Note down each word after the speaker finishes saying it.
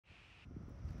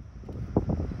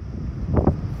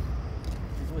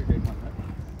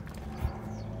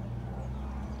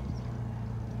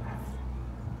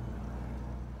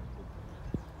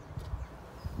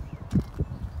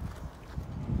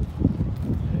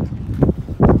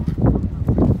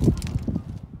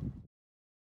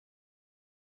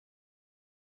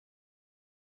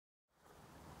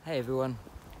Hey everyone,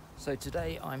 so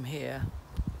today I'm here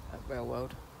at Rail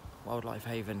World, Wildlife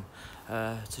Haven,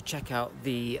 to check out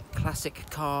the Classic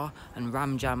Car and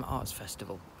Ram Jam Arts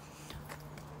Festival.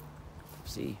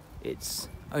 See, it's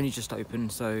only just open,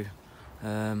 so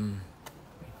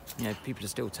people are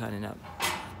still turning up.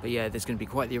 But yeah, there's going to be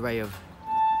quite the array of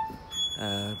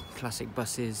classic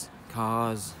buses,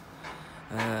 cars,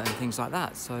 and things like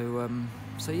that. So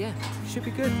yeah, should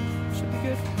be good. Should be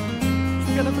good. Should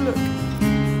we go and have a look?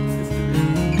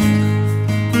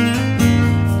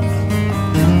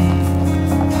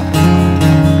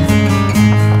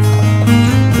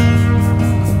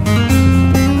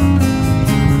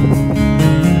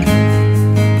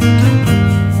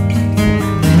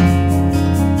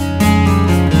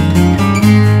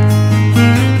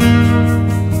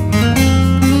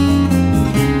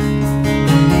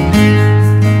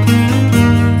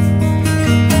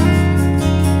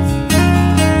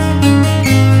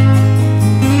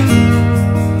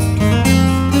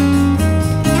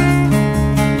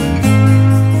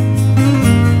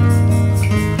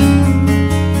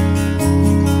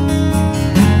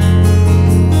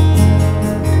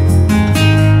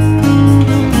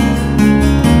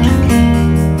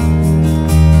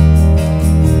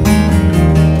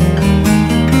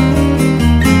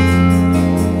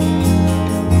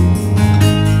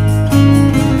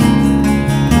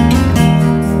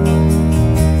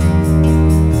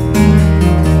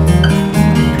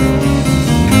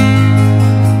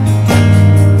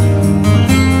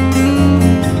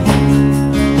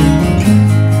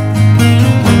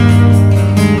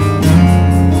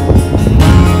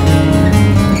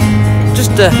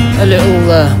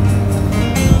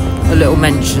 A little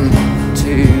mention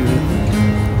to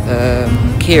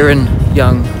Kieran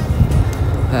Young,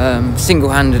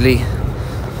 single-handedly,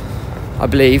 I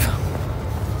believe,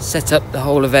 set up the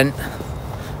whole event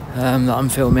that I'm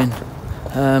filming.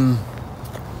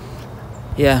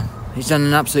 Yeah, he's done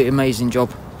an absolutely amazing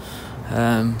job. So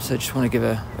I just want to give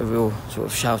a real sort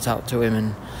of shout out to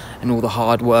him and all the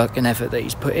hard work and effort that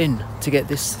he's put in to get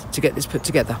this put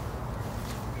together.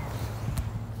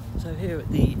 So here at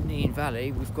the Nene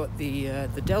Valley, we've got the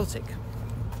Deltic.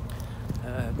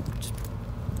 Just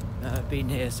been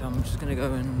here, so I'm just going to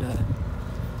go and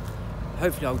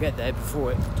hopefully I'll get there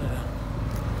before it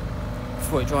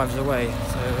drives away.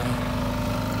 So I'm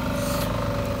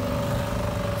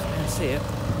going to see it.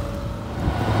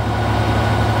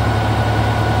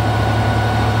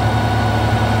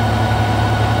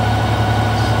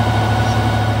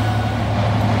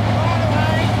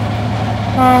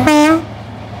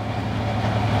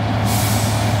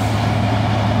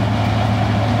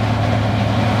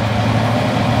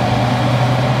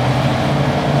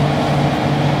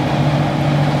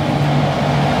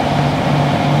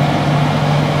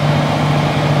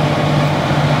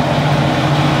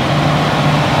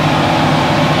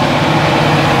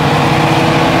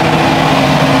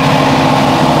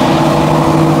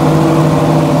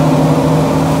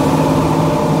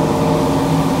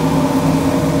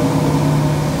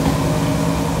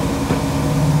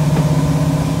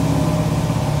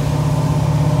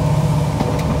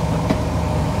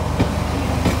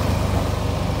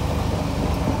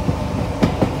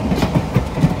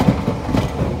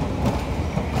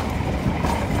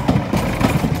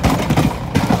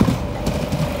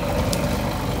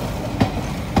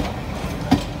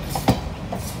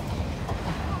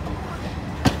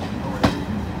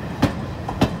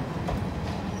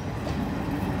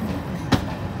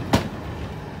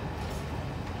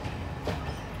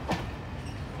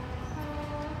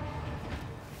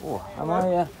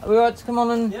 Are we alright to come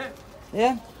on and... Yeah?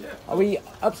 Yeah? Are we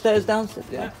upstairs, downstairs?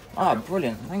 Yeah. Ah,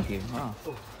 brilliant, thank you. Ah.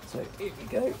 So, here we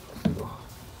go.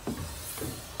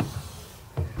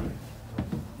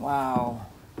 Wow.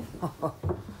 Wow.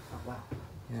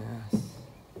 Yes.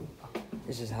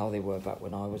 This is how they were back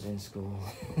when I was in school.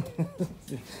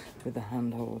 With the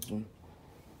handholds and...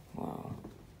 Wow.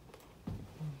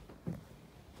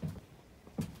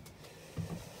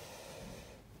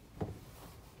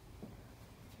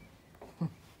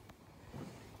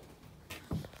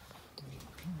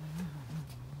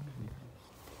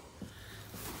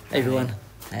 Hey everyone.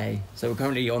 Hey. So we're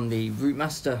currently on the Route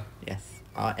Master. Yes.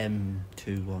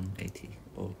 RM2180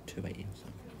 or 280 or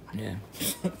something. Yeah.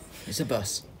 It's a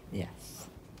bus. Yes.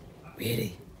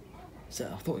 Really?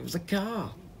 So I thought it was a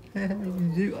car.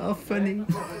 You are funny.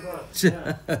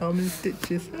 I'm in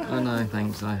stitches. Oh no,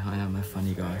 thanks. I am a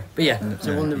funny guy. But yeah,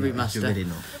 so we're on the Route Master. You're really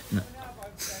not. No.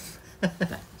 Thanks.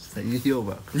 So you're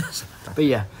welcome. But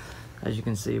yeah, as you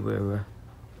can see, we're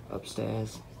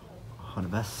upstairs. On the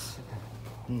bus.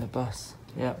 In the bus,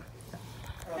 yeah.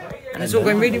 And it's all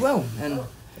going really well. And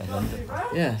London.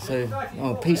 Yeah, so,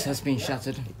 peace has been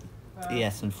shattered.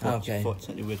 Yes, Okay.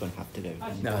 unfortunately we're going to have to go.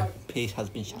 No. Peace has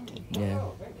been shattered. Yeah.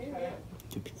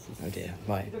 To pieces. Oh dear.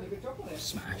 Right.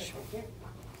 Smash.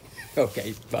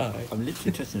 Okay, bye. I'm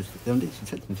literally touching the ceiling. I'm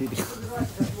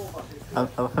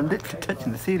literally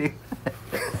touching the ceiling.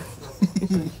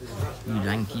 You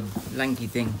lanky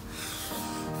thing.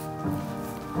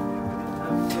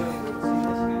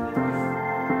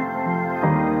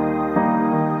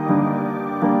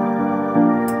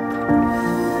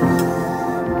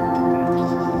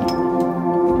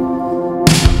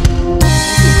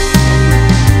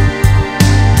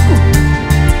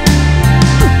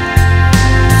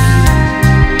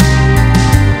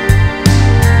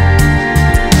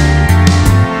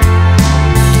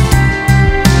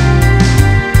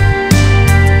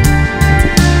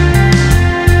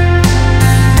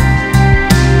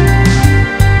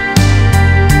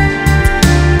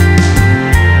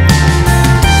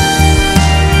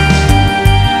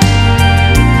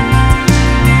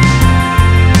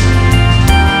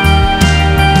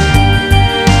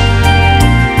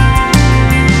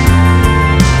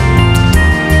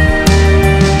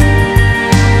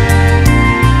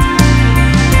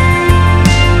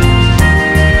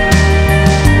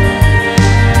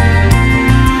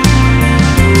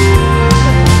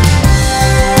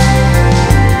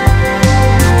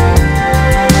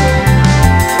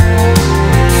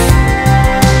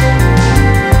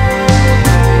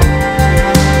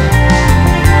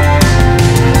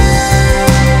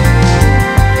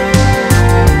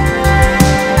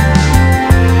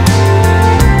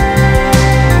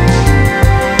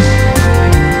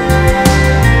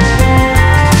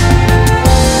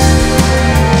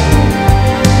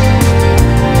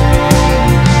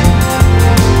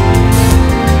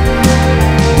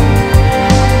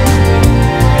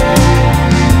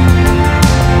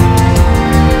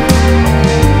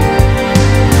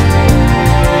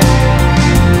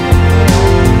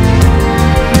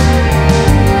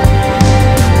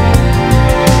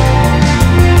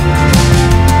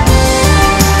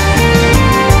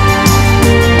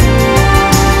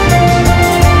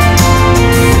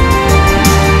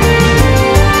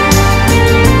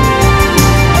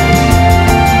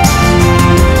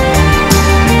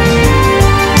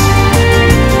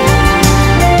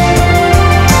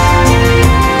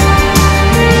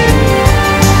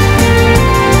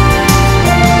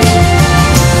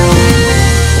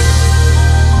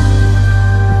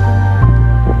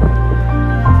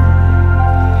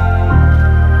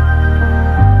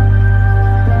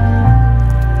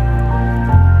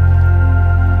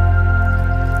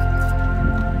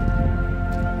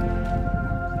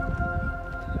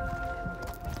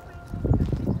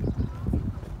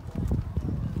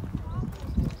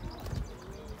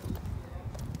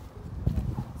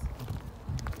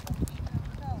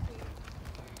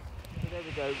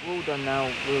 So we're all done now.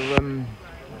 We're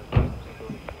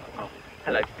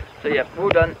hello. So yeah, we're all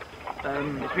done.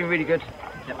 It's been really good.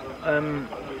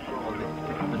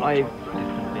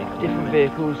 Different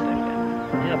vehicles.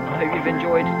 Yeah, I hope you've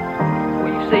enjoyed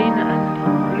what you've seen, and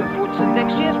we look forward to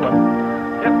next year's one.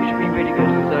 Yep, which has been really good.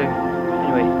 So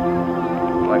anyway,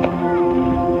 bye.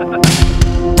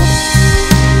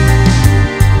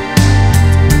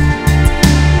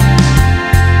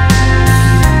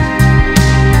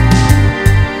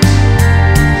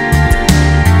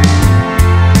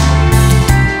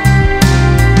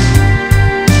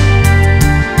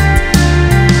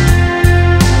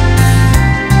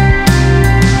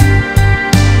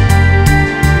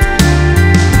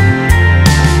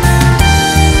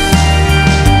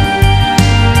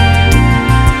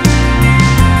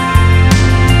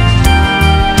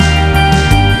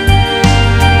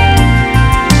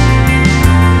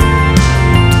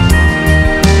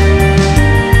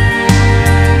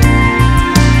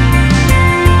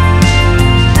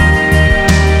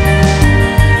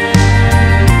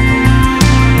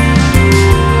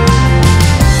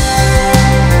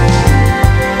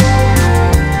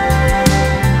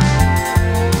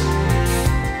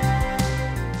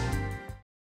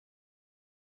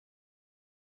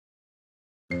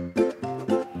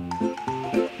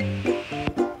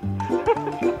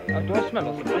 Do I smell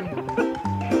or something?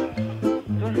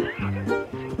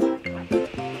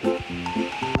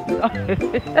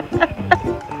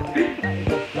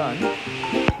 Done.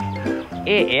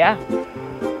 Here.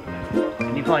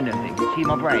 Can you find anything? See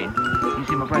my brain? Can you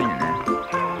see my brain in there?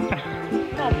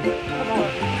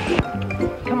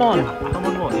 Come on. Come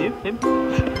on, what? You? Him?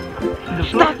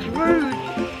 That's rude.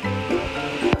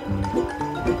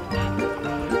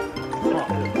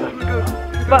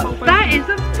 But that is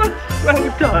a well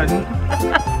done.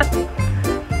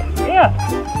 Yeah.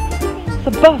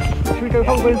 It's a bus! Should we go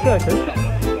Holborn Circus?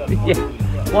 Yeah,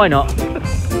 why not?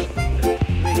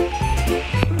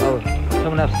 Oh,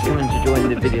 someone else is coming to join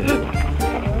the video.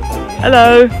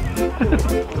 Hello!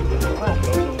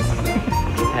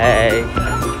 Hey.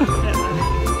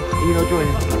 Are you not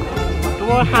joining?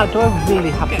 Do I really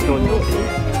have to join your video?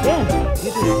 Yeah,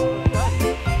 you do.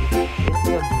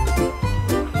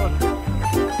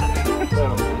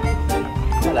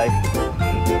 Hello.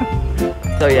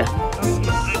 So yeah.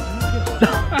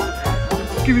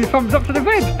 Give me a thumbs up to the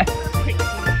vid! So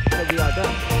we are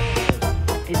done.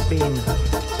 It's been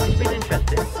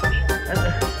interesting.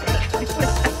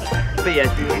 But yeah,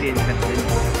 it's been really interesting.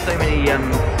 So many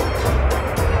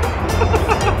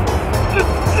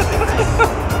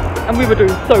And we were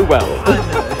doing so well.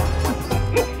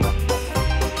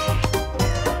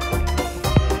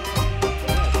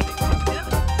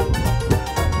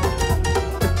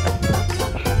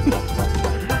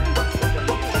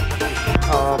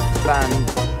 car, van,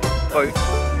 boat,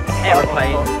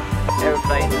 aeroplane,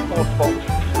 horse box,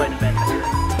 train event.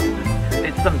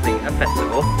 It's something, a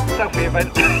festival. Selfie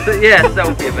event. So yeah,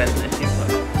 selfie event. It seems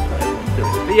like everyone's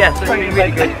doing it. But yeah, so it's been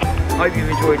really good. I hope you've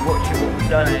enjoyed watching what we've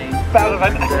done. Battle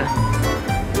event.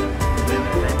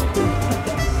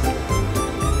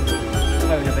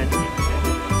 Phone event.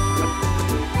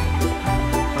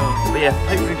 But yeah,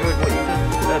 hope you enjoyed what you've done.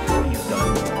 What you've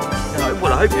done. No,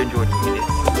 well, I hope you enjoyed what you did.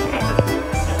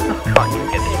 I can't even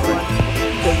get this right.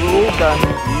 So we're all done.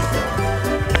 You've done.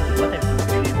 Whatever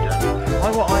you've done. Why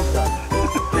what I've done?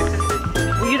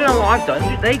 Well, you don't know what I've done.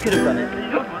 They could have done it.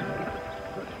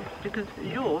 Because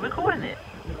you're recording it.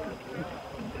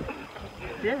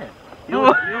 Yeah.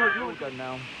 You're done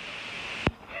now.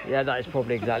 Yeah, that is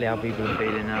probably exactly how people are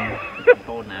feeling now. I'm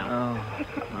bored now. Oh,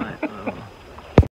 right.